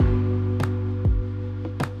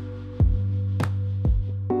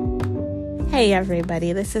Hey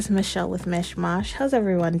everybody, this is Michelle with Mishmash. How's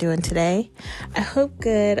everyone doing today? I hope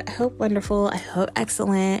good, I hope wonderful, I hope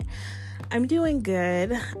excellent. I'm doing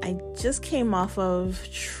good. I just came off of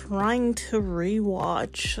trying to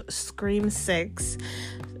rewatch Scream 6.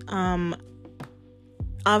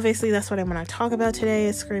 Obviously that's what I'm going to talk about today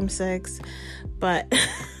is Scream 6, but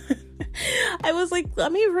I was like,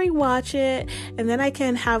 let me rewatch it and then I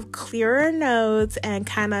can have clearer notes and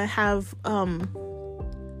kind of have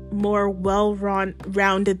more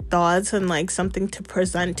well-rounded thoughts and like something to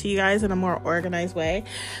present to you guys in a more organized way.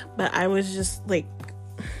 But I was just like,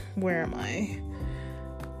 where am I?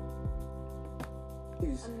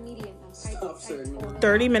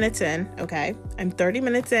 30 minutes in. Okay, I'm 30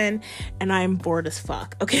 minutes in and I'm bored as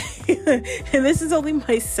fuck. Okay. And this is only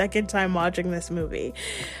my second time watching this movie,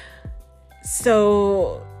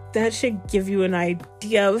 so that should give you an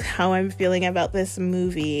idea of how I'm feeling about this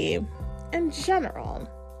movie in general.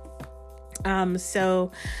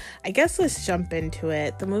 So I guess let's jump into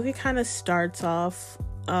it. The movie kind of starts off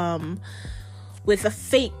with a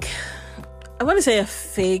fake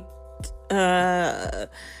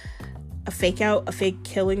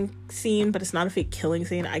killing scene, but it's not a fake killing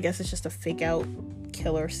scene. I guess it's just a fake out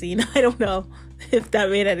killer scene. I don't know if that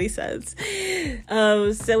made any sense.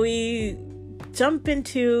 So we jump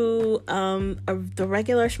into the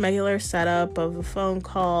regular schmegular setup of a phone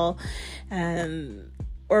call,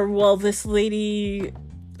 this lady,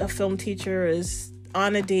 a film teacher, is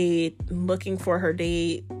on a date looking for her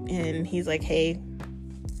date, and he's like, hey,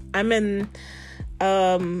 I'm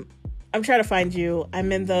trying to find you.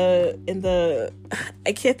 I'm in the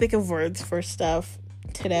I can't think of words for stuff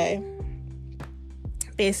today.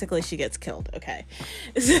 Basically, she gets killed. Okay.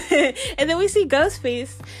 And then we see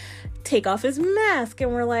Ghostface take off his mask,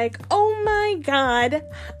 and we're like, oh my god,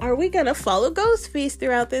 are we gonna follow Ghostface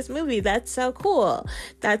throughout this movie? That's so cool.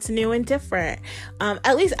 That's new and different.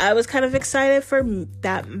 At least I was kind of excited for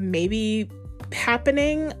that maybe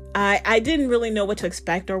happening. I didn't really know what to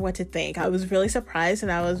expect or what to think. I was really surprised,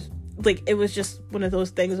 and I was like, it was just one of those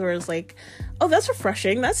things where it's like, oh, that's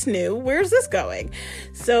refreshing, that's new, where's this going?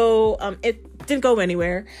 So it didn't go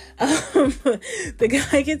anywhere. The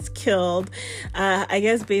guy gets killed. I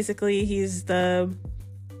guess basically him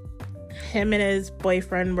and his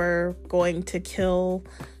boyfriend were going to kill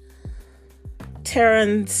Tara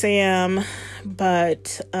and Sam,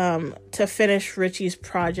 but to finish Richie's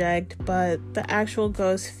project, but the actual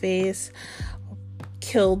Ghostface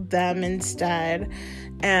killed them instead.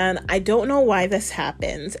 And I don't know why this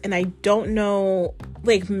happens, and I don't know,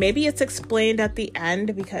 like, maybe it's explained at the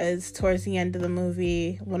end, because towards the end of the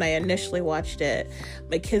movie, when I initially watched it,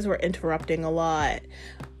 my kids were interrupting a lot,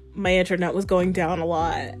 my internet was going down a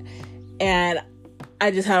lot, and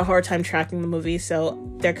I just had a hard time tracking the movie. So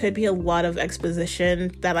there could be a lot of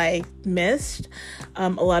exposition that I missed, a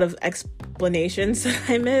lot of explanations that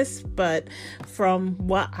I missed, but from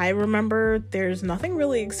what I remember, there's nothing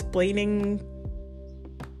really explaining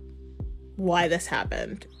why this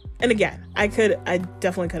happened. And again, I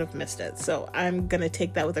definitely could have missed it, so I'm gonna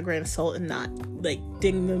take that with a grain of salt and not like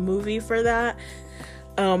ding the movie for that.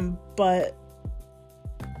 But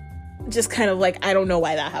just kind of like, I don't know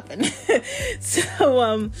why that happened.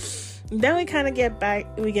 So then we kind of get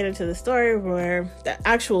into the story, where the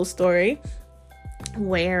actual story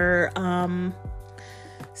where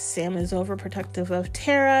Sam is overprotective of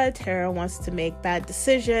Tara. Tara wants to make bad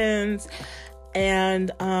decisions, and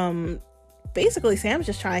basically Sam's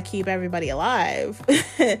just trying to keep everybody alive.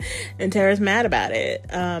 And Tara's mad about it,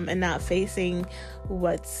 and not facing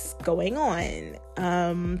what's going on.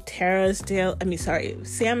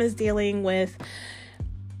 Sam is dealing with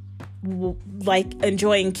like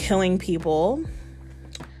enjoying killing people,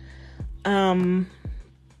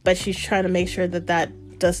 but she's trying to make sure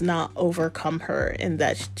that does not overcome her, and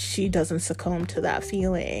that she doesn't succumb to that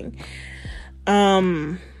feeling.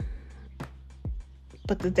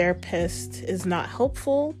 But the therapist is not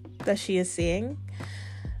helpful that she is seeing.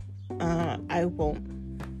 I won't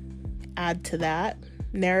add to that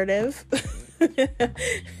narrative.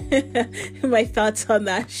 My thoughts on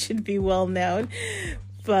that should be well known.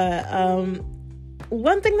 But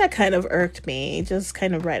one thing that kind of irked me, just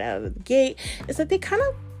kind of right out of the gate, is that they kind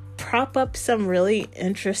of prop up some really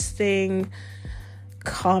interesting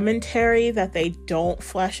commentary that they don't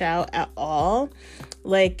flesh out at all.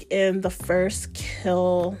 Like in the first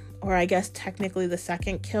kill, or I guess technically the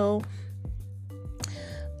second kill,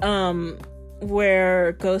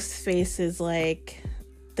 where Ghostface is like,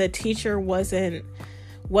 the teacher wasn't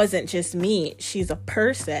just me, she's a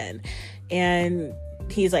person, and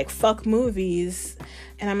he's like, fuck movies,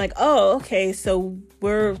 and I'm like, oh, okay, so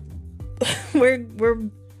we're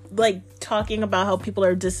like talking about how people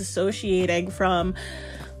are disassociating from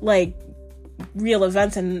like real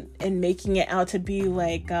events and making it out to be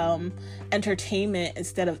like entertainment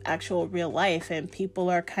instead of actual real life, and people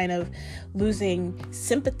are kind of losing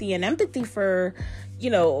sympathy and empathy for, you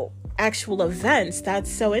know, actual events. That's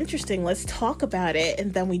so interesting, let's talk about it.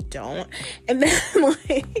 And then we don't, and then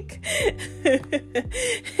like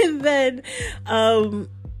and then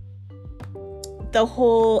the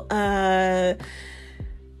whole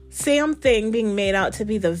Sam thing being made out to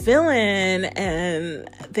be the villain, and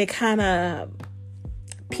they kind of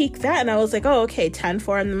peak that, and I was like, oh, okay,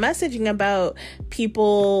 10-4, and the messaging about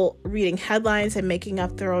people reading headlines and making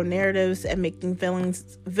up their own narratives and making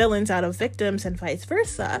villains out of victims and vice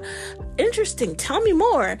versa. Interesting, tell me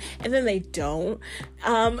more. And then they don't.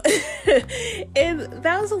 And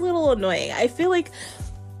that was a little annoying. I feel like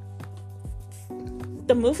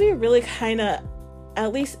the movie really kind of,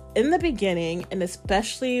 at least in the beginning, and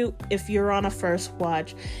especially if you're on a first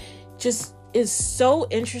watch, just is so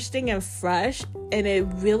interesting and fresh, and it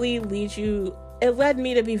really it led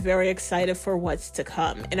me to be very excited for what's to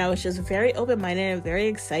come. And I was just very open-minded and very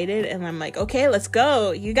excited, and I'm like, okay, let's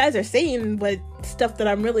go. You guys are saying what stuff that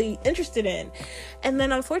I'm really interested in. And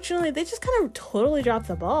then unfortunately they just kind of totally drop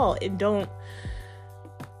the ball and don't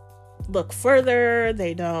look further,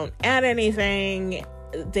 they don't add anything,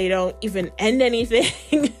 they don't even end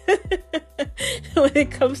anything. When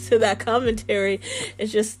it comes to that commentary,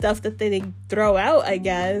 it's just stuff that they throw out, I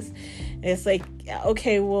guess. And it's like,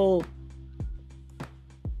 okay, well,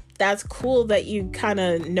 that's cool that you kind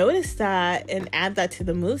of notice that and add that to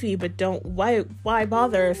the movie, but why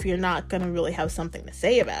bother if you're not gonna really have something to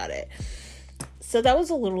say about it? So that was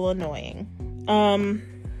a little annoying.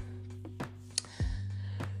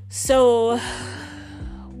 So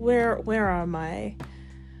where am I?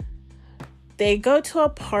 They go to a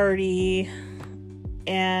party,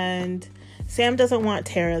 and Sam doesn't want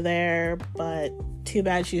Tara there, but too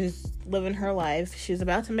bad, she's living her life. She's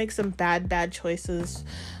about to make some bad choices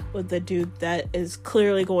with the dude that is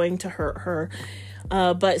clearly going to hurt her.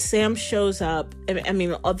 But Sam shows up. I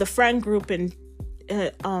mean, the friend group and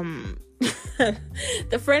the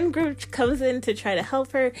friend group comes in to try to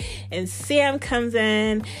help her, and Sam comes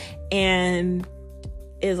in and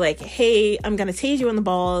is like, hey, I'm gonna tase you in the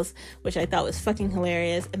balls, which I thought was fucking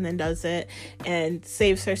hilarious, and then does it and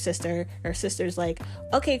saves her sister. Her sister's like,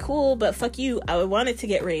 okay, cool, but fuck you, I wanted to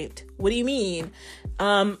get raped. What do you mean?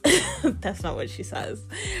 That's not what she says.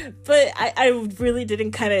 But I really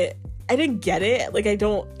didn't I didn't get it. Like, I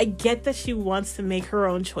get that she wants to make her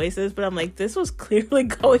own choices, but I'm like, this was clearly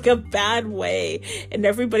going a bad way, and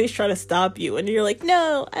everybody's trying to stop you, and you're like,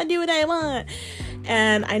 no, I do what I want.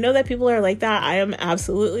 And I know that people are like that. I am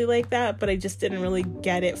absolutely like that, but I just didn't really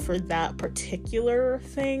get it for that particular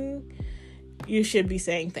thing. You should be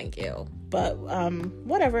saying thank you, but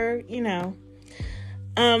whatever, you know.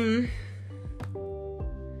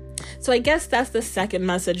 So I guess that's the second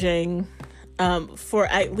messaging, for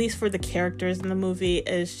at least for the characters in the movie,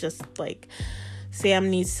 is just like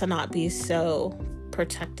Sam needs to not be so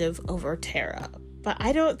protective over Tara. But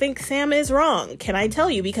I don't think Sam is wrong, can I tell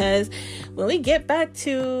you? Because when we get back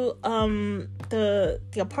to the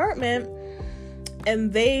apartment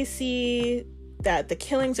and they see that the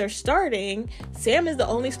killings are starting, Sam is the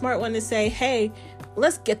only smart one to say, hey,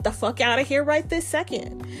 let's get the fuck out of here right this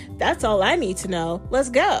second. That's all I need to know. Let's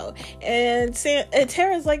go. And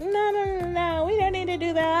Tara's like, no, we don't need to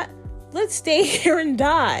do that. Let's stay here and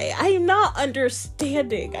die. I'm not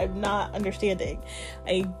understanding.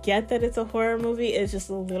 I get that it's a horror movie. It's just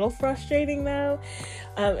a little frustrating though.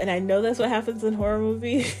 And I know that's what happens in horror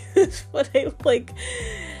movies. But it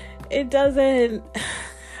doesn't,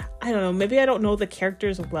 I don't know, maybe I don't know the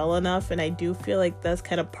characters well enough, and I do feel like that's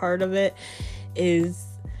kind of part of it, is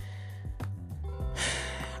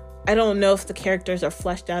I don't know if the characters are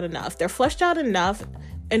fleshed out enough. They're fleshed out enough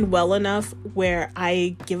and well enough where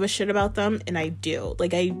I give a shit about them, and I do.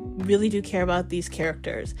 Like, I really do care about these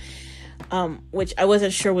characters, which I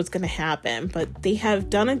wasn't sure was going to happen, but they have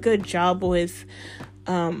done a good job with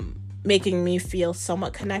making me feel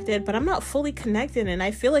somewhat connected, but I'm not fully connected, and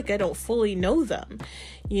I feel like I don't fully know them.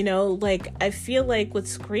 You know, like, I feel like with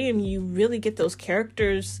Scream, you really get those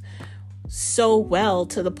characters so well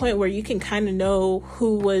to the point where you can kind of know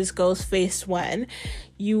who was Ghostface when.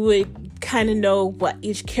 You would kind of know what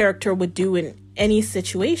each character would do in any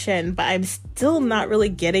situation, but I'm still not really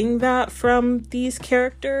getting that from these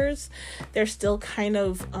characters. They're still kind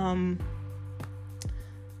of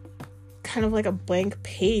like a blank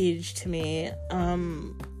page to me.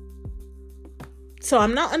 So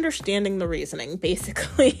I'm not understanding the reasoning,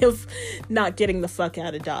 basically, of not getting the fuck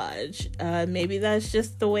out of Dodge. Maybe that's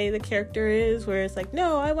just the way the character is, where it's like,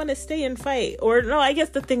 no, I want to stay and fight. Or, no, I guess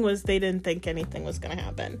the thing was they didn't think anything was going to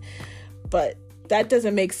happen. But that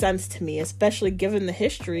doesn't make sense to me, especially given the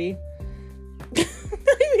history.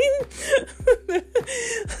 I mean,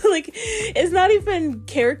 like, it's not even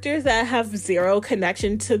characters that have zero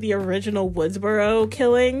connection to the original Woodsboro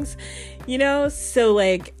killings, you know? So,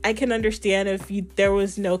 like, I can understand if there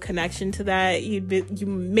was no connection to that.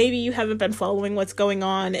 Maybe you haven't been following what's going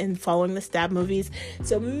on and following the Stab movies,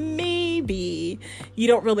 so maybe you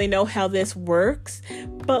don't really know how this works.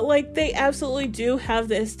 But, like, they absolutely do have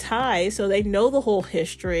this tie, so they know the whole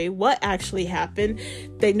history, what actually happened.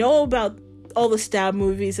 They know about all the Stab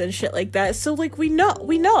movies and shit like that. So, like, we know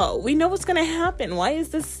what's gonna happen. Why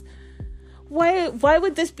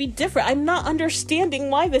would this be different? I'm not understanding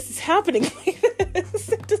why this is happening like this.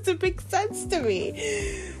 It doesn't make sense to me.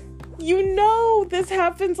 You know, this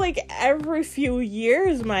happens like every few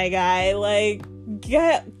years, my guy. Like,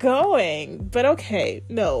 get going. But okay,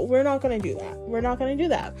 no, we're not gonna do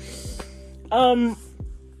that.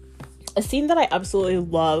 A scene that I absolutely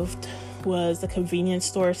loved was the convenience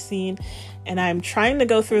store scene, and I'm trying to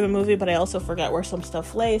go through the movie, but I also forget where some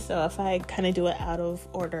stuff lay, so if I kind of do it out of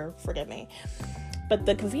order, forgive me. But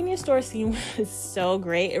the convenience store scene was so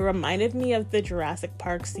great. It reminded me of the Jurassic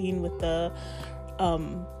Park scene with the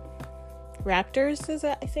raptors, is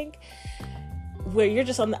it, I think, where you're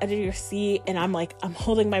just on the edge of your seat, and I'm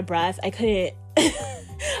holding my breath. I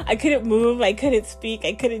couldn't move, I couldn't speak,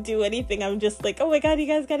 I couldn't do anything. I'm just like, oh my god, you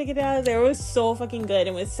guys gotta get out of there. It was so fucking good.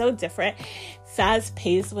 It was so different, fast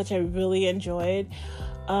paced, which I really enjoyed.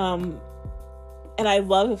 And I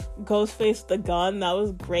love Ghostface with the gun. That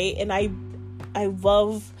was great. And I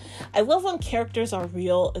love when characters are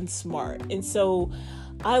real and smart. And so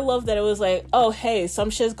I love that it was like, oh hey,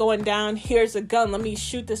 some shit's going down, here's a gun, let me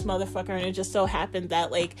shoot this motherfucker. And it just so happened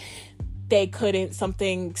that, like,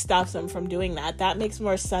 something stops them from doing that. That makes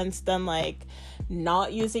more sense than, like,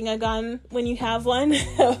 not using a gun when you have one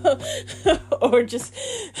or just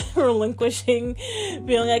relinquishing,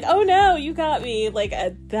 being like, oh no, you got me. Like,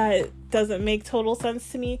 that doesn't make total sense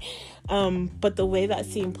to me. But the way that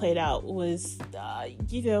scene played out was,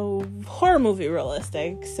 horror movie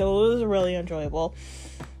realistic. So it was really enjoyable.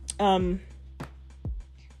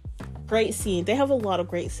 Great scene. They have a lot of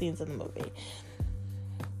great scenes in the movie.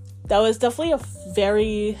 That was definitely a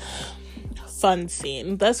very fun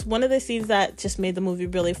scene. That's one of the scenes that just made the movie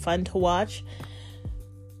really fun to watch.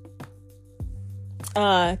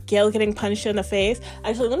 Gale getting punched in the face.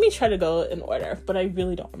 Actually, let me try to go in order, but I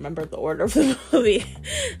really don't remember the order of the movie.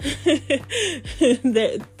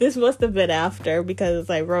 This must have been after, because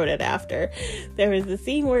I wrote it after. There was the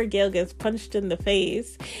scene where Gale gets punched in the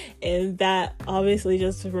face, and that obviously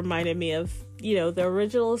just reminded me of, the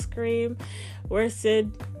original Scream, where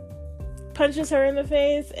Sid punches her in the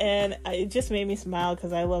face, and it just made me smile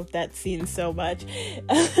because I love that scene so much.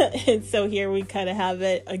 And so here we kind of have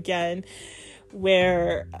it again,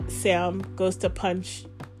 where Sam goes to punch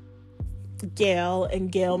Gale, and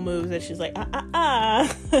Gale moves, and she's like,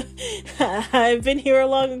 I've been here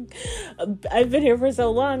for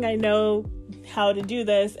so long, I know how to do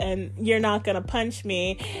this, and you're not gonna punch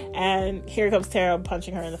me. And here comes Tara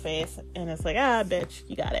punching her in the face, and it's like, bitch,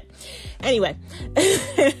 you got it. Anyway.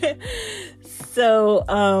 So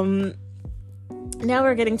now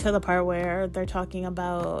we're getting to the part where they're talking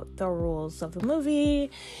about the rules of the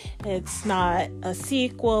movie. It's not a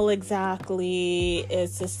sequel exactly,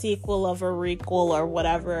 it's a sequel of a requel or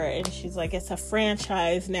whatever. And she's like, it's a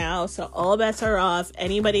franchise now, so all bets are off.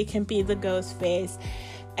 Anybody can be the Ghostface,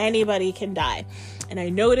 anybody can die. And I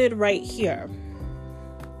noted right here,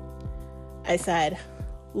 I said,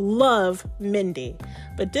 love Mindy,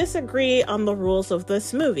 but disagree on the rules of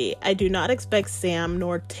this movie. I do not expect Sam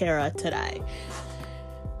nor Tara to die.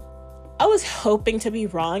 I was hoping to be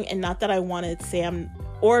wrong, and not that I wanted Sam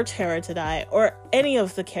or Tara to die, or any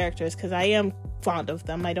of the characters, because I am fond of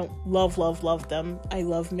them. I don't love them. I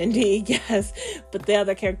love Mindy, yes, but the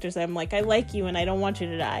other characters, I'm like, I like you and I don't want you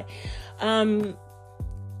to die.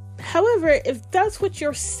 However, if that's what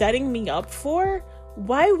you're setting me up for,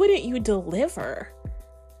 why wouldn't you deliver?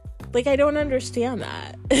 Like, I don't understand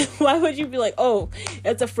that. Why would you be like, oh,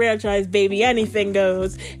 it's a franchise, baby, anything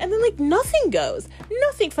goes. And then, like, nothing goes.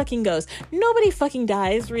 Nothing fucking goes. Nobody fucking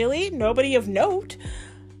dies, really. Nobody of note.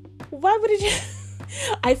 Why would it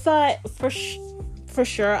I thought, for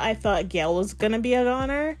sure, I thought Gale was gonna be a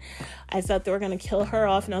goner. I thought they were gonna kill her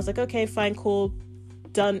off, and I was like, okay, fine, cool,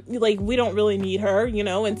 done. Like, we don't really need her,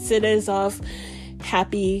 and Sid is off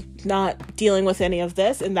happy not dealing with any of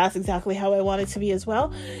this, and that's exactly how I want it to be as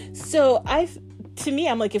well. So to me,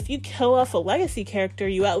 I'm like, if you kill off a legacy character,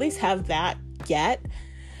 you at least have that yet,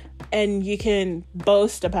 and you can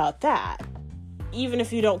boast about that. Even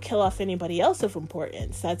if you don't kill off anybody else of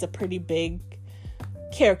importance, that's a pretty big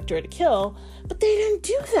character to kill, but they didn't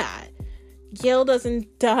do that. Gale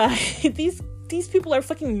doesn't die. These people are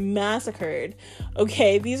fucking massacred,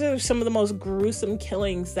 okay? These are some of the most gruesome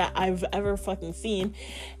killings that I've ever fucking seen,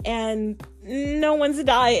 and no one's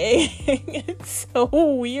dying. It's so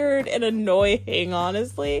weird and annoying,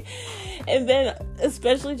 honestly. And then,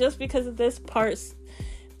 especially just because of this part,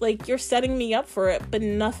 like, you're setting me up for it, but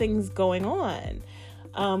nothing's going on.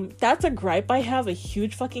 That's a gripe I have, a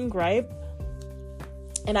huge fucking gripe.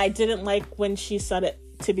 And I didn't like when she said it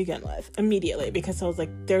to begin with, immediately, because I was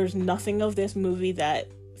like, there's nothing of this movie that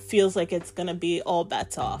feels like it's gonna be all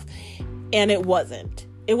bets off. And it wasn't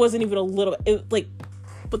even a little bit. Like,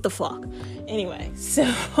 what the fuck? Anyway,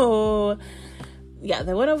 so yeah,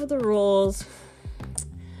 they went over the rules.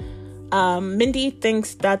 Mindy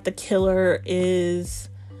thinks that the killer is,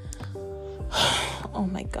 oh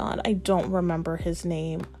my god, I don't remember his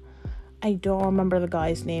name. I don't remember the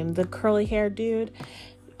guy's name. The curly hair dude.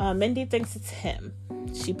 Mindy thinks it's him.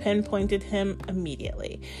 She pinpointed him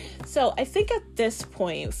immediately. So I think at this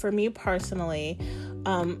point, for me personally,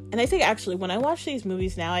 and I think actually when I watch these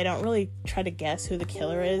movies now, I don't really try to guess who the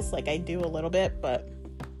killer is. Like, I do a little bit, but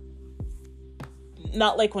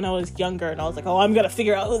not like when I was younger and I was like, oh, I'm gonna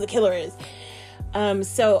figure out who the killer is.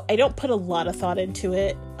 So I don't put a lot of thought into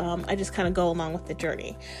it. I just kind of go along with the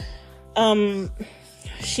journey.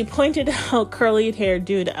 She pointed out curly hair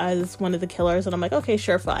dude as one of the killers, and I'm like, okay,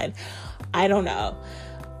 sure, fine. I don't know.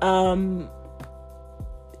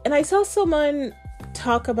 And I saw someone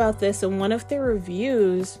talk about this in one of their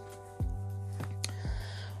reviews,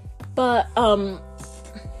 but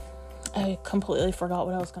I completely forgot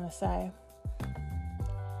what I was gonna say.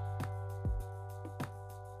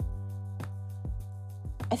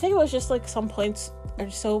 I think it was just like some points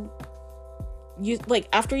are so, you like,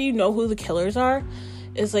 after you know who the killers are,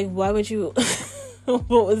 it's like, why would you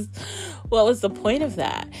what was the point of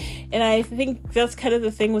that? And I think that's kind of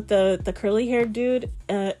the thing with the curly haired dude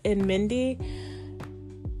in Mindy.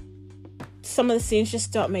 Some of the scenes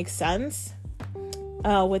just don't make sense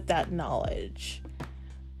with that knowledge.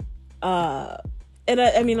 And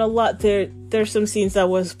I mean, a lot, there's some scenes that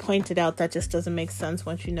was pointed out that just doesn't make sense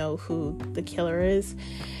once you know who the killer is.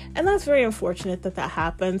 And that's very unfortunate that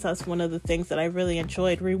happens. That's one of the things that I really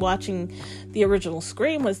enjoyed rewatching the original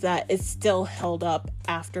Scream, was that it still held up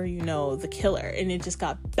after you know the killer, and it just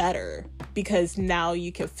got better because now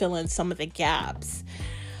you can fill in some of the gaps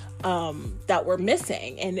that were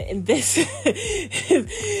missing. And this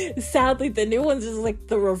sadly, the new ones is like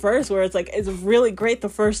the reverse, where it's like, it's really great the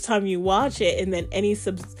first time you watch it, and then any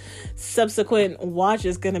subsequent watch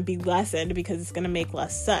is going to be lessened because it's going to make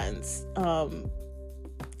less sense.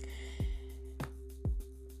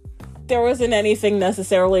 There wasn't anything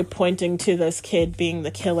necessarily pointing to this kid being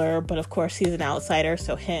the killer, but of course he's an outsider,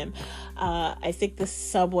 so him. I think the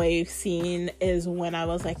subway scene is when I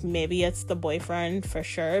was like, maybe it's the boyfriend for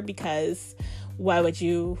sure, because why would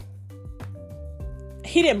you...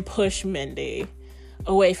 He didn't push Mindy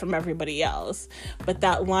away from everybody else, but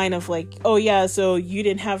that line of like, oh yeah, so you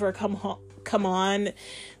didn't have her come on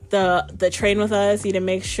the train with us, you didn't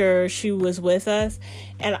make sure she was with us.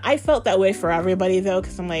 And I felt that way for everybody though,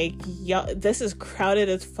 because I'm like, yeah, this is crowded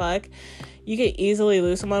as fuck. You could easily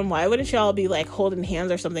lose someone. Why wouldn't y'all be like holding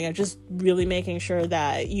hands or something, or just really making sure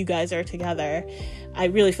that you guys are together? I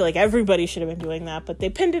really feel like everybody should have been doing that, but they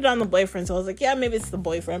pinned it on the boyfriend, so I was like, yeah, maybe it's the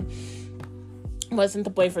boyfriend. Wasn't the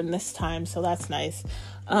boyfriend this time, so that's nice.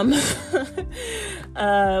 What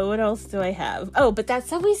else do I have? Oh, but that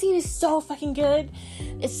subway scene is so fucking good.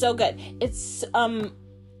 It's so good. It's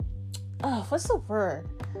what's the word?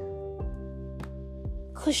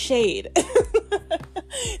 Cliched.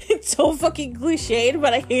 It's so fucking cliched,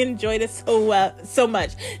 but I enjoyed it so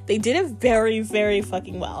much. They did it very, very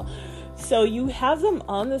fucking well. So you have them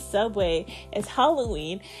on the subway. It's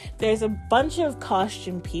Halloween. There's a bunch of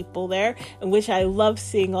costume people there, in which I love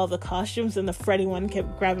seeing all the costumes, and the Freddy one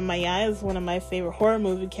kept grabbing my eye as one of my favorite horror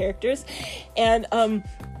movie characters. And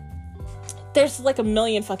there's like a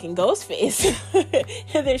million fucking Ghostface.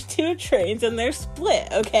 And there's two trains and they're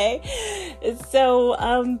split, okay?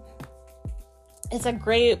 So it's a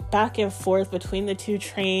great back and forth between the two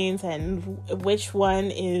trains and which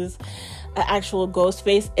one is an actual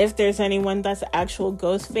Ghostface, if there's anyone that's an actual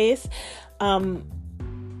Ghostface.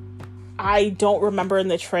 I don't remember in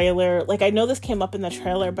the trailer. Like, I know this came up in the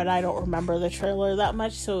trailer, but I don't remember the trailer that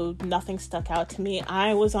much, so nothing stuck out to me.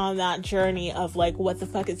 I was on that journey of, like, what the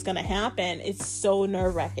fuck is gonna happen? It's so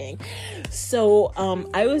nerve-wracking. So,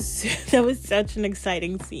 that was such an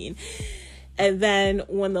exciting scene. And then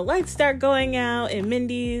when the lights start going out in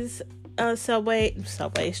Mindy's subway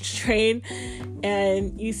train,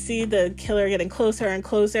 and you see the killer getting closer and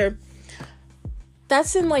closer,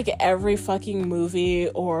 that's in, like, every fucking movie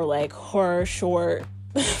or, like, horror short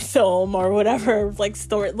film or whatever, like,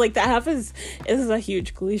 story. Like, that happens. This is a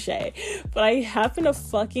huge cliche, but I happen to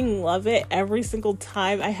fucking love it every single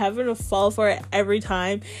time. I happen to fall for it every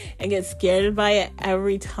time and get scared by it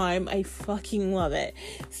every time. I fucking love it.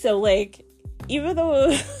 So, like, even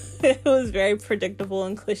though it was very predictable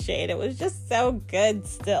and cliched, it was just so good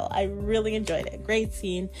still. I really enjoyed it. Great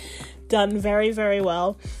scene. Done very, very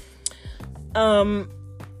well.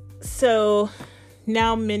 So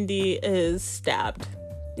now Mindy is stabbed.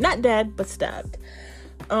 Not dead, but stabbed.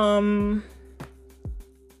 And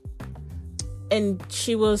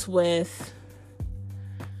she was with,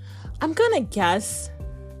 I'm gonna guess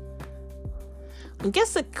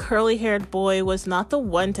the curly-haired boy was not the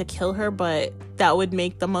one to kill her, but that would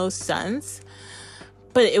make the most sense.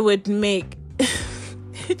 But it would make,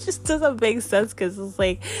 it just doesn't make sense, because it's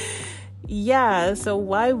like, yeah, so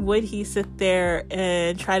why would he sit there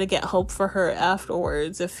and try to get hope for her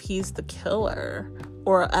afterwards if he's the killer?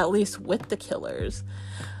 Or at least with the killers?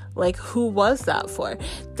 Like, who was that for?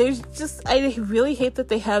 There's just, I really hate that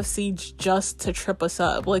they have Siege just to trip us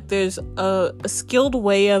up. Like, there's a skilled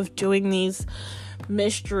way of doing these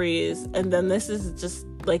mysteries, and then this is just,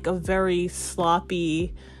 like, a very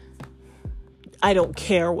sloppy, I don't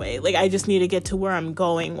care way. Like, I just need to get to where I'm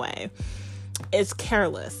going way. It's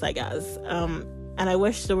careless, I guess. And I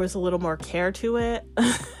wish there was a little more care to it,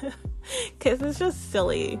 because it's just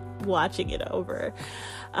silly watching it over.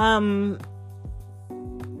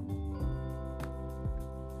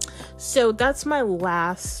 So that's my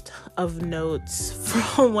last of notes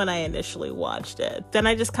from when I initially watched it. Then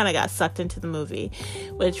I just kind of got sucked into the movie,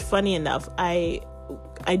 which, funny enough, I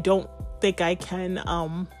don't think I can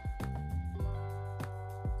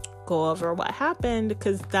go over what happened,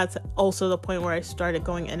 because that's also the point where I started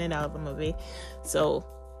going in and out of the movie. So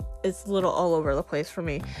it's a little all over the place for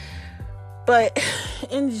me. But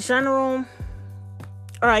in general,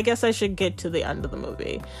 or I guess I should get to the end of the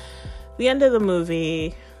movie. The end of the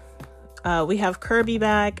movie, we have Kirby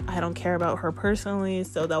back. I don't care about her personally,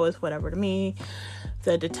 so that was whatever to me.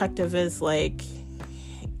 The detective is like,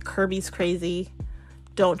 Kirby's crazy,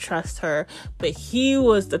 don't trust her. But he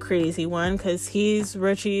was the crazy one, because he's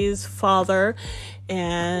Richie's father,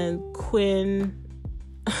 and Quinn,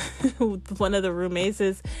 one of the roommates,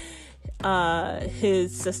 is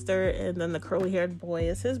his sister, and then the curly-haired boy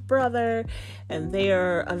is his brother, and they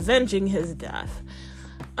are avenging his death.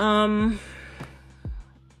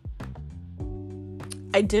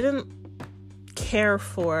 I didn't care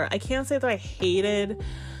for, I can't say that I hated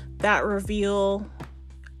that reveal.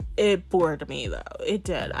 It bored me, though. It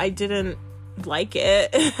did. I didn't like it.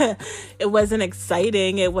 It wasn't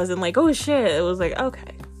exciting. It wasn't like, oh shit. It was like,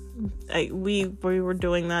 okay, we were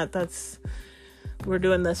doing that. We're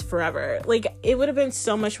doing this forever. Like, it would have been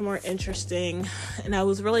so much more interesting, and I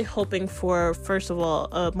was really hoping for, first of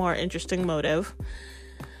all, a more interesting motive.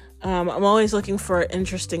 I'm always looking for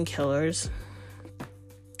interesting killers,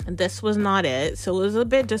 and this was not it. So it was a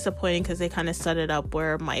bit disappointing, because they kind of set it up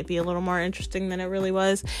where it might be a little more interesting than it really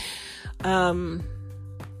was.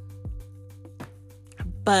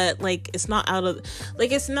 But, like, it's not out of,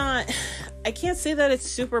 like, it's not, I can't say that it's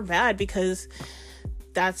super bad, because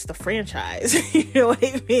that's the franchise. You know what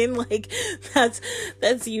I mean? Like,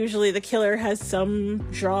 that's usually the killer has some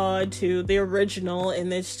draw to the original,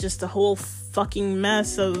 and it's just a whole fucking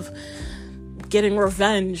mess of getting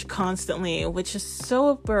revenge constantly, which is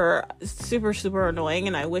super annoying.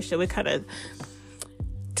 And I wish they would kind of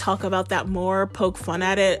talk about that more, poke fun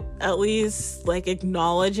at it, at least, like,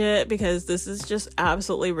 acknowledge it, because this is just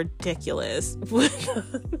absolutely ridiculous.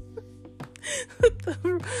 The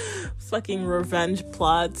fucking revenge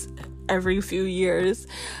plots every few years.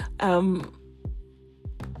 It's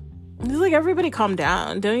like, everybody calm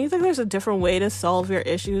down. Don't you think there's a different way to solve your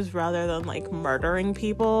issues rather than, like, murdering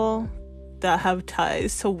people that have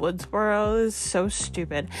ties to Woodsboro? Is so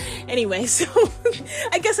stupid. Anyway, so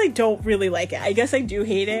I guess I don't really like it. I guess I do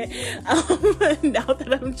hate it. Now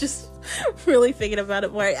that I'm just really thinking about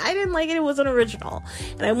it more, I didn't like it. It wasn't original,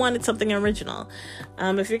 and I wanted something original.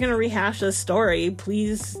 If you're gonna rehash the story,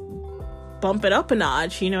 please bump it up a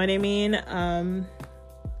notch. You know what I mean?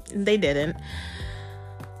 They didn't.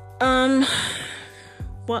 One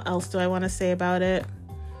what else do I want to say about it?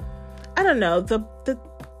 I don't know. The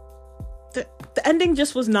ending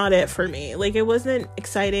just was not it for me. Like, it wasn't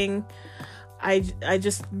exciting. I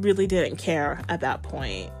just really didn't care at that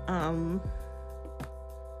point.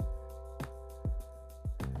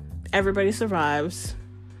 Everybody survives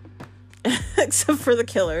except for the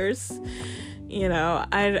killers. You know,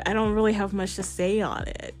 I don't really have much to say on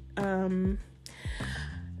it.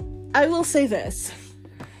 I will say this.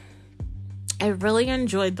 I really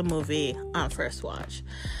enjoyed the movie on first watch.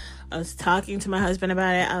 I was talking to my husband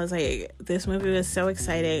about it. I was like, this movie was so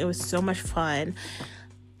exciting. It was so much fun.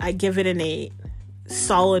 I give it an 8.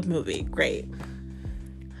 Solid movie. Great.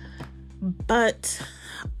 But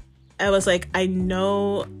I was like, I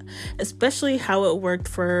know, especially how it worked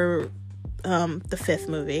for the 5th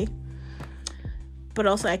movie. But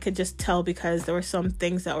also I could just tell because there were some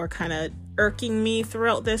things that were kind of irking me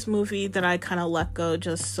throughout this movie that I kind of let go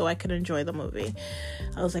just so I could enjoy the movie.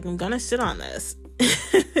 I was like, I'm gonna sit on this.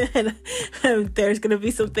 and there's gonna be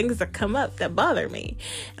some things that come up that bother me.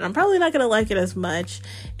 And I'm probably not gonna like it as much.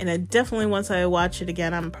 And it definitely, once I watch it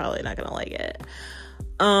again, I'm probably not gonna like it.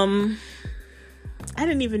 I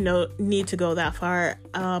didn't even need to go that far.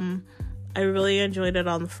 I really enjoyed it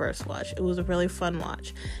on the first watch. It was a really fun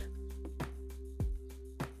watch.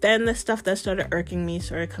 Then the stuff that started irking me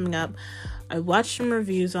started coming up. I watched some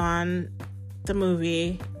reviews on the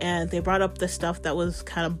movie, and they brought up the stuff that was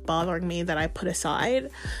kind of bothering me that I put aside.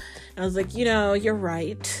 And I was like, you know, you're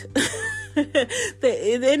right. Not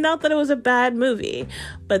that it was a bad movie,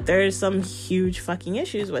 but there's some huge fucking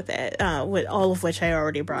issues with it, with all of which I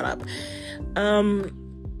already brought up. And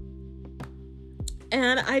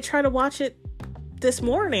I tried to watch it this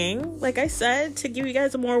morning, like I said, to give you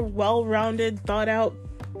guys a more well-rounded, thought-out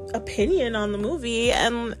opinion on the movie,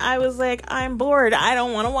 and I was like, I'm bored. I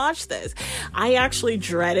don't want to watch this. I actually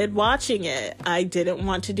dreaded watching it. I didn't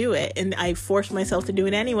want to do it, and I forced myself to do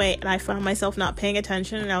it anyway, and I found myself not paying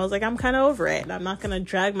attention, and I was like, I'm kind of over it, and I'm not going to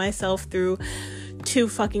drag myself through 2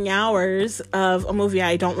 fucking hours of a movie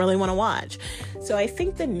I don't really want to watch. So I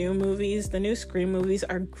think the new Scream movies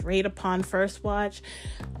are great upon first watch.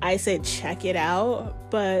 I say check it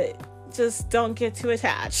out, but just don't get too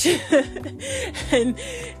attached.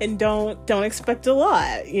 and don't expect a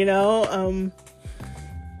lot, you know.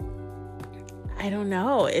 I don't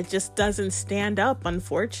know, it just doesn't stand up,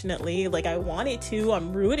 unfortunately, like I want it to.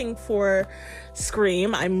 I'm rooting for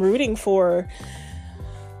Scream. I'm rooting for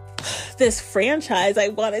this franchise. I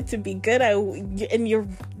want it to be good.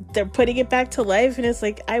 They're putting it back to life, and it's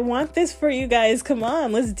like, I want this for you guys. Come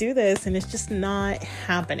on, let's do this. And it's just not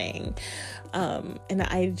happening. And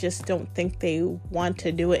I just don't think they want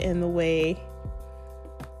to do it in the way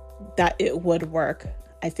that it would work.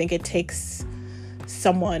 I think it takes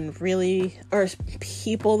someone really, or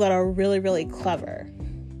people that are really, really clever.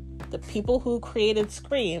 The people who created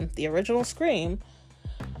Scream, the original Scream,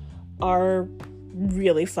 are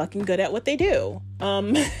really fucking good at what they do.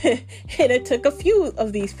 And it took a few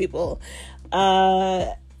of these people.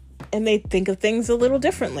 And they think of things a little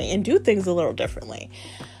differently and do things a little differently.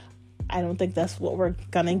 I don't think that's what we're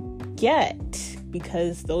gonna get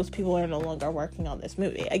because those people are no longer working on this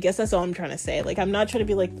movie. I guess that's all I'm trying to say. Like, I'm not trying to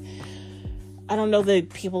be like, I don't know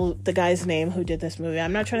the guy's name who did this movie.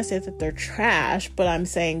 I'm not trying to say that they're trash, but I'm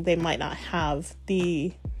saying they might not have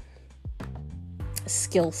the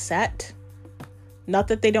skill set. Not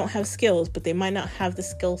that they don't have skills, but they might not have the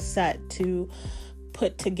skill set to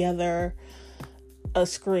put together a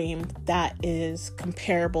Scream that is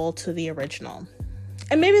comparable to the original.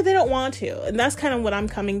 And maybe they don't want to. And that's kind of what I'm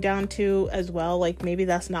coming down to as well. Like, maybe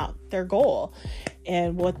that's not their goal.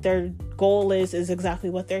 And what their goal is exactly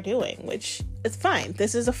what they're doing, which is fine.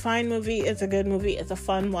 This is a fine movie. It's a good movie. It's a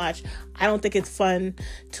fun watch. I don't think it's fun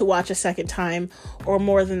to watch a second time or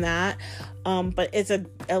more than that. But it's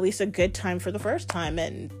at least a good time for the first time.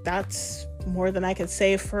 And that's more than I could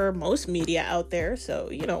say for most media out there. So,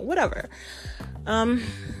 you know, whatever.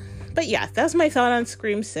 But yeah, that's my thought on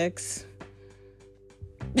Scream 6.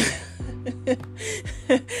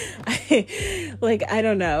 I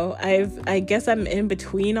don't know. I guess I'm in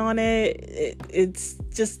between on it. It's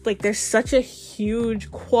just like there's such a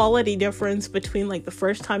huge quality difference between like the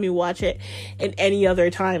first time you watch it and any other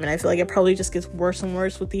time, and I feel like it probably just gets worse and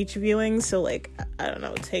worse with each viewing. So like, I don't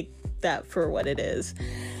know, take that for what it is.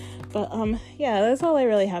 But yeah, that's all I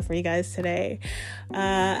really have for you guys today.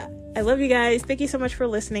 I love you guys. Thank you so much for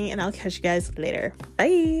listening, and I'll catch you guys later.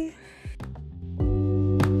 Bye.